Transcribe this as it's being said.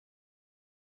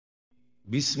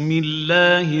بسم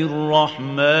الله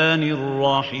الرحمن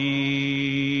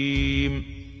الرحيم.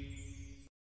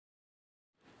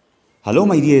 Hello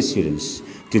my dear students.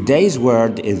 Today's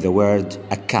word is the word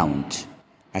account.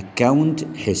 Account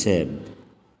حساب.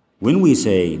 When we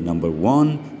say number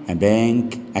one, a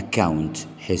bank account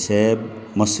حساب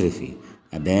مصرفي.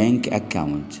 A bank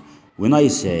account. When I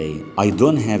say I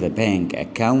don't have a bank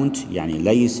account يعني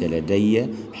ليس لدي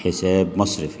حساب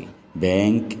مصرفي.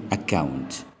 Bank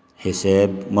account حساب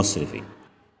مصرفي.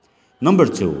 Number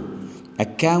two,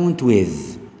 account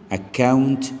with.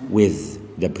 Account with.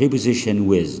 The preposition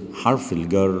with. حرف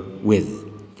الجر with.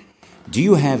 Do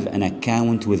you have an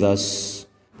account with us?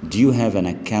 Do you have an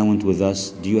account with us?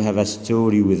 Do you have a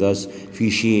story with us?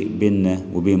 في شيء بيننا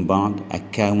وبين بعض.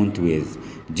 Account with.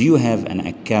 Do you have an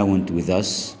account with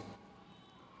us?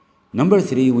 Number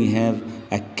three, we have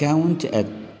account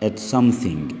at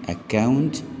something.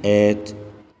 Account at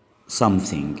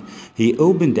something. He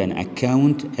opened an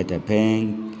account at a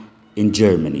bank in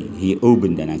Germany. He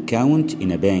opened an account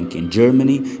in a bank in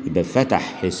Germany. يبقى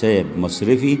فتح حساب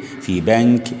مصرفي في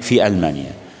بنك في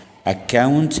ألمانيا.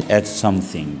 Account at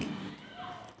something.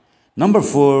 Number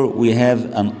four, we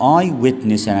have an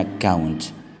eyewitness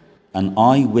account. An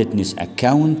eyewitness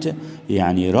account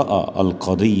يعني رأى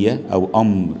القضية أو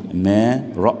أمر ما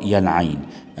رأي العين.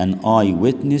 An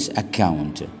eyewitness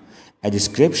account. A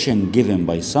description given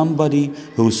by somebody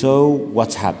who saw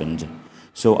what happened.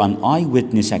 So an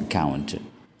eyewitness account.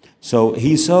 So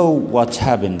he saw what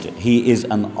happened. He is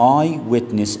an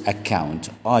eyewitness account.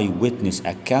 Eyewitness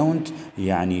account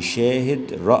يعني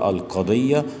شاهد رأى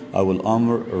القضية أو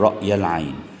الأمر رأي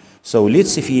العين. So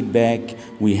let's feedback.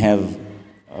 We have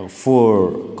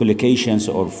four collocations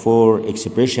or four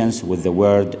expressions with the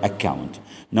word account.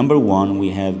 Number one,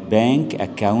 we have bank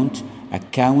account,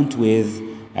 account with,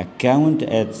 account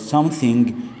at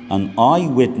something, an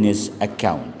eyewitness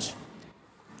account.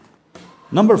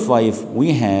 Number five,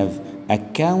 we have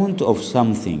account of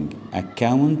something,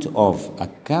 account of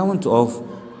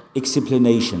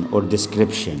explanation or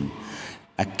description.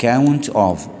 Account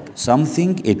of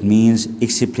something, it means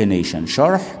explanation.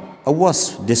 شرح أو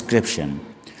وصف, description.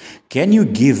 Can you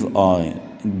give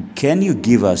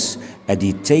us a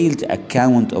detailed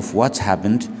account of what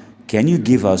happened? Can you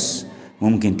give us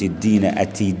ممكن تدينا a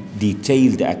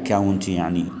detailed account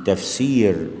يعني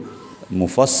تفسير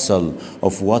مفصل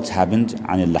of what happened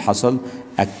عن اللي حصل.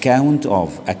 Account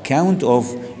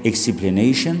of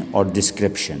explanation or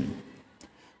description.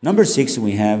 Number six,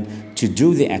 we have to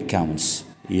do the accounts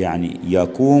يعني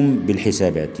يقوم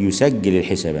بالحسابات, يسجل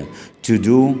الحسابات. To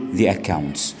do the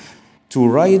accounts. To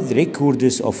write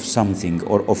records of something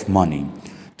or of money.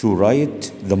 To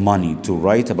write the money, to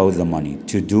write about the money,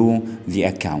 to do the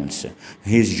accounts.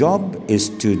 His job is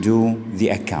to do the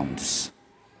accounts.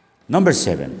 Number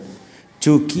seven,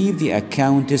 to keep the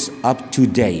accounts up to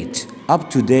date. Up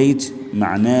to date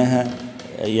معناها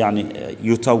يعني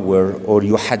يطور or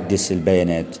يحدث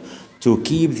البيانات. To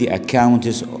keep the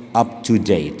accounts up to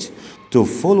date. To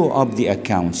follow up the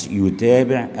accounts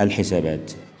يتابع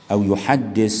الحسابات أو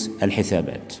يحدث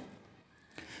الحسابات.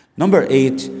 Number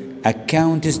eight,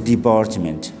 accounts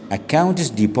department. Accounts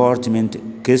department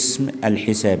قسم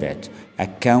الحسابات.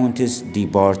 Accounts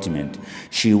department.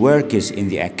 She works in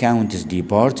the accounts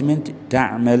department.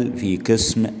 تعمل في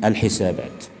قسم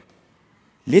الحسابات.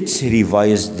 Let's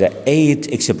revise the 8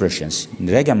 expressions.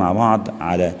 نراجع مع بعض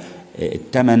على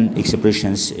الثمان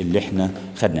expressions اللي احنا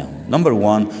خدناهم. Number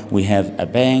one, we have a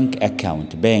bank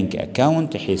account. Bank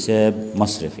account حساب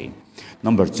مصرفي.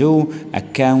 Number two,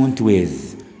 account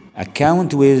with.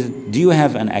 Account with. Do you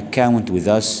have an account with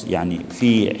us? يعني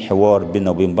في حوار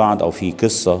بيننا وبين بعض أو في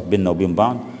قصة بيننا وبين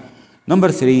بعض.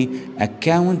 Number three,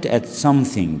 account at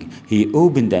something. He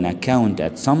opened an account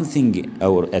at something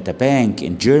or at a bank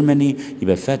in Germany.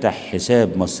 يبقى فتح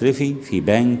حساب مصرفي في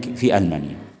بنك في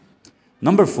ألمانيا.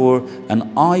 Number four, an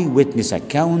eyewitness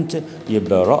account.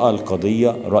 يبقى رأى القضية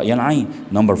رأي العين.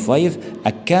 Number five,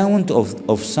 account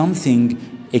of something,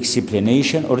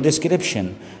 explanation or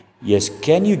description. Yes,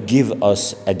 can you give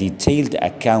us a detailed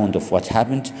account of what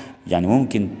happened? يعني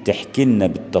ممكن تحكي لنا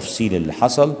بالتفصيل اللي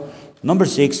حصل. Number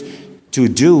six, to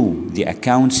do the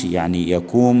accounts يعني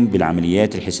يقوم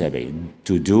بالعمليات الحسابية.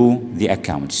 To do the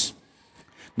accounts.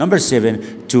 Number seven,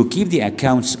 to keep the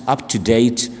accounts up to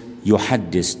date.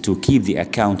 يحدث. To keep the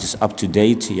accounts up to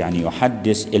date يعني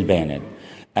يحدث البيانات.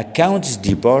 Accounts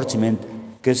department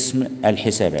قسم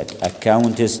الحسابات.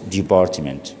 Accounts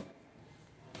department.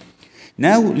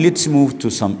 Now let's move to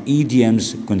some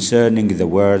idioms concerning the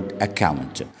word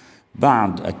account.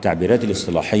 بعض التعبيرات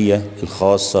الاصطلاحية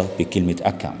الخاصة بكلمة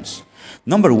accounts.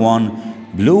 Number one,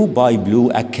 blue by blue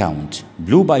account.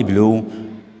 Blue by blue,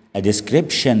 a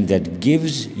description that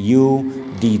gives you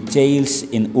details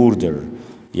in order.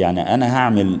 يعني أنا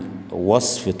هعمل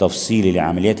وصف تفصيلي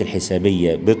للعمليات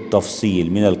الحسابية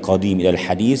بالتفصيل من القديم إلى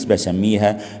الحديث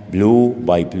بسميها blue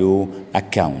by blue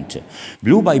account.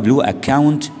 Blue by blue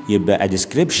account يبقى a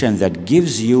description that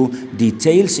gives you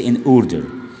details in order.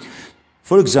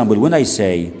 For example, when I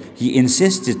say he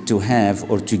insisted to have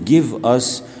or to give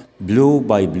us blue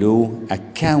by blue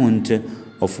account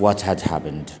of what had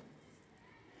happened.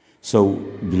 So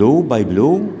blue by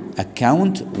blue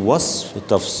account وصف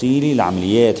تفصيلي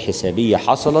لعمليات حسابية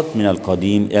حصلت من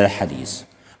القديم إلى الحديث.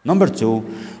 Number two,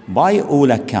 by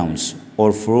all accounts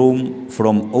or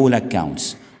from all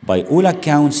accounts. By all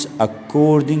accounts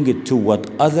according to what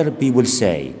other people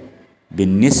say.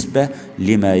 بالنسبة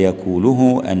لما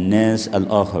يقوله الناس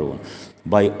الآخرون.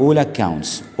 By all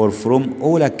accounts or from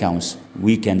all accounts.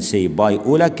 We can say by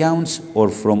all accounts or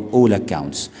from all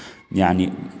accounts.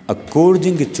 يعني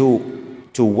according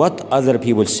to what other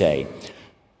people say.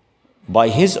 By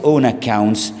his own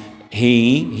accounts,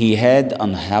 he had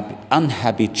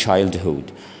unhappy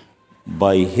childhood.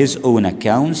 By his own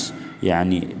accounts,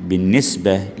 يعني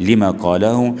بالنسبة لما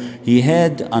قاله, he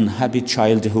had unhappy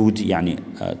childhood, يعني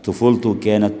طفولته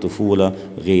كانت طفولة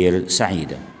غير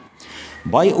سعيدة.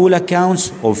 By all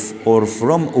accounts or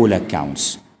from all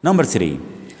accounts. Number three,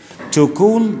 to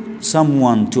call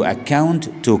someone to account.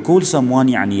 To call someone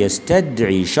يعني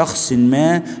يستدعي شخص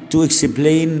ما to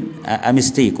explain a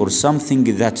mistake or something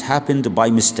that happened by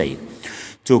mistake.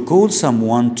 To call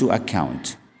someone to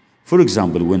account. For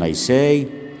example, when I say,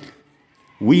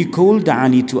 we called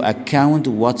Ali to account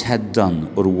what had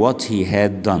done or what he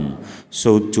had done.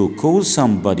 So to call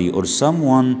somebody or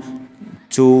someone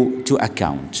to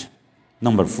account.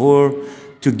 Number four,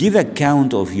 to give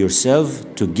account of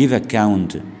yourself. To give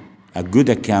account, a good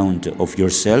account of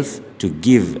yourself. To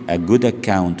give a good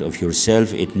account of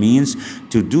yourself, it means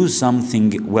to do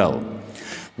something well.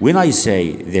 When I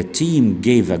say the team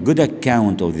gave a good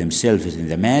account of themselves in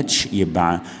the match,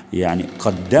 يبقى يعني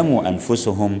قدموا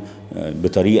أنفسهم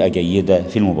بطريقة جيدة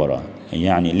في المباراة.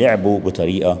 يعني لعبوا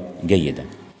بطريقة جيدة.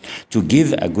 To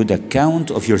give a good account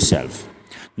of yourself.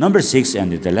 Number six,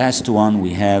 and the last one,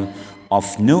 we have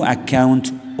of no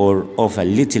account or of a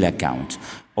little account.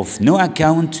 Of no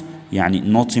account يعني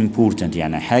not important,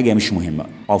 يعني حاجة مش مهمة.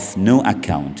 Of no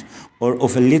account or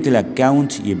of a little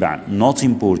account يبقى not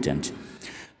important.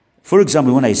 For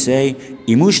example, when I say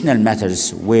emotional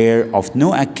matters were of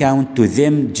no account to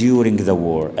them during the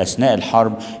war. أثناء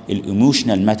الحرب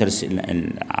emotional matters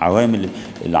العوامل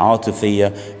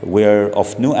العاطفية were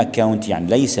of no account يعني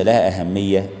ليس لها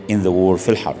أهمية in the war في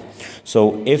الحرب.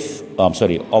 So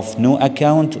of no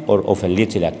account or of a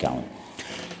little account.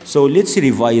 So let's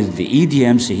revise the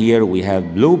idioms here. We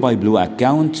have blue by blue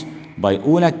account, by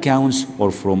all accounts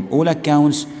or from all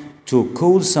accounts, to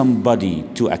call somebody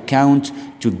to account,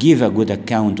 to give a good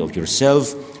account of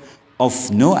yourself,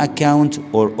 of no account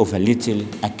or of a little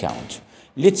account.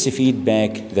 Let's feed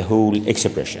back the whole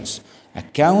expressions.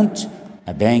 Account,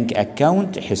 a bank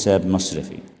account, حساب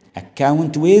مصرفي.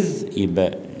 Account with,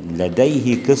 يبقى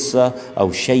لديه قصة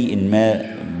أو شيء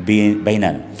ما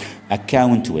بيننا.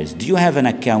 Account with. Do you have an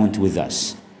account with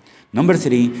us? Number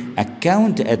three,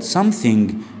 account at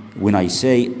something. When I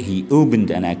say he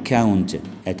opened an account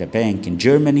at a bank in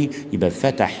Germany, يبقى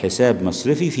فتح حساب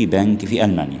مصرفي في بنك في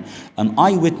ألمانيا. An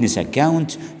eyewitness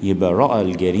account يبقى رأى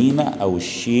الجريمة أو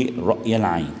الشيء رأي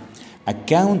العين.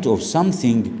 Account of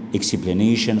something,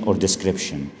 explanation or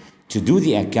description. To do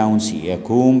the accounts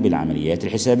يقوم بالعمليات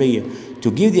الحسابية.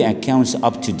 To give the accounts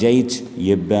up to date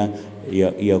يبقى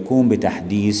يقوم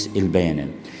بتحديث البيانات.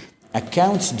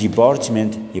 Accounts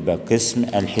department يبقى قسم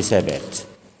الحسابات.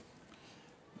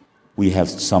 We have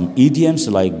some idioms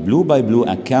like blue by blue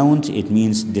account. It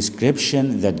means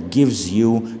description that gives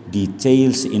you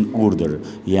details in order.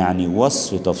 يعني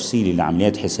وصف تفصيلي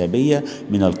لعمليات حسابية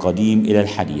من القديم إلى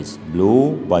الحديث.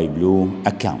 Blue by blue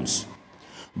accounts.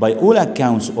 By all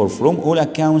accounts or from all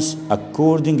accounts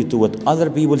according to what other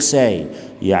people say.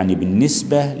 يعني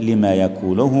بالنسبة لما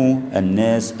يقوله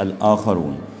الناس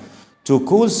الآخرون. To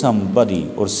call somebody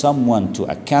or someone to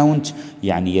account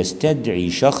يعني يستدعي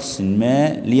شخص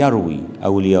ما ليروي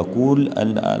أو ليقول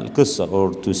القصة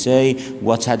or to say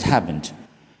what had happened.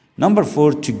 Number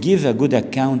four, to give a good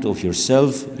account of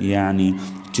yourself يعني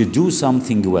to do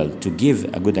something well, to give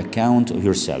a good account of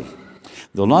yourself.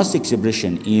 The last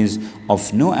expression is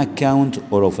of no account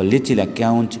or of a little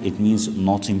account. It means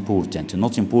not important.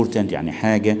 Not important يعني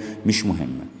حاجة مش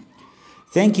مهمة.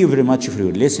 Thank you very much for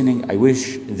your listening. I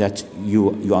wish that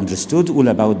you understood all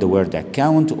about the word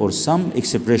account or some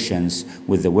expressions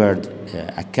with the word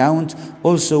account.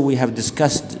 Also, we have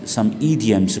discussed some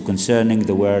idioms concerning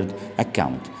the word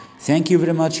account. Thank you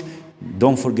very much.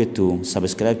 Don't forget to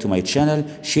subscribe to my channel,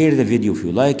 share the video if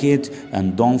you like it,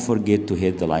 and don't forget to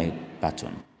hit the like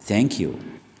button. Thank you.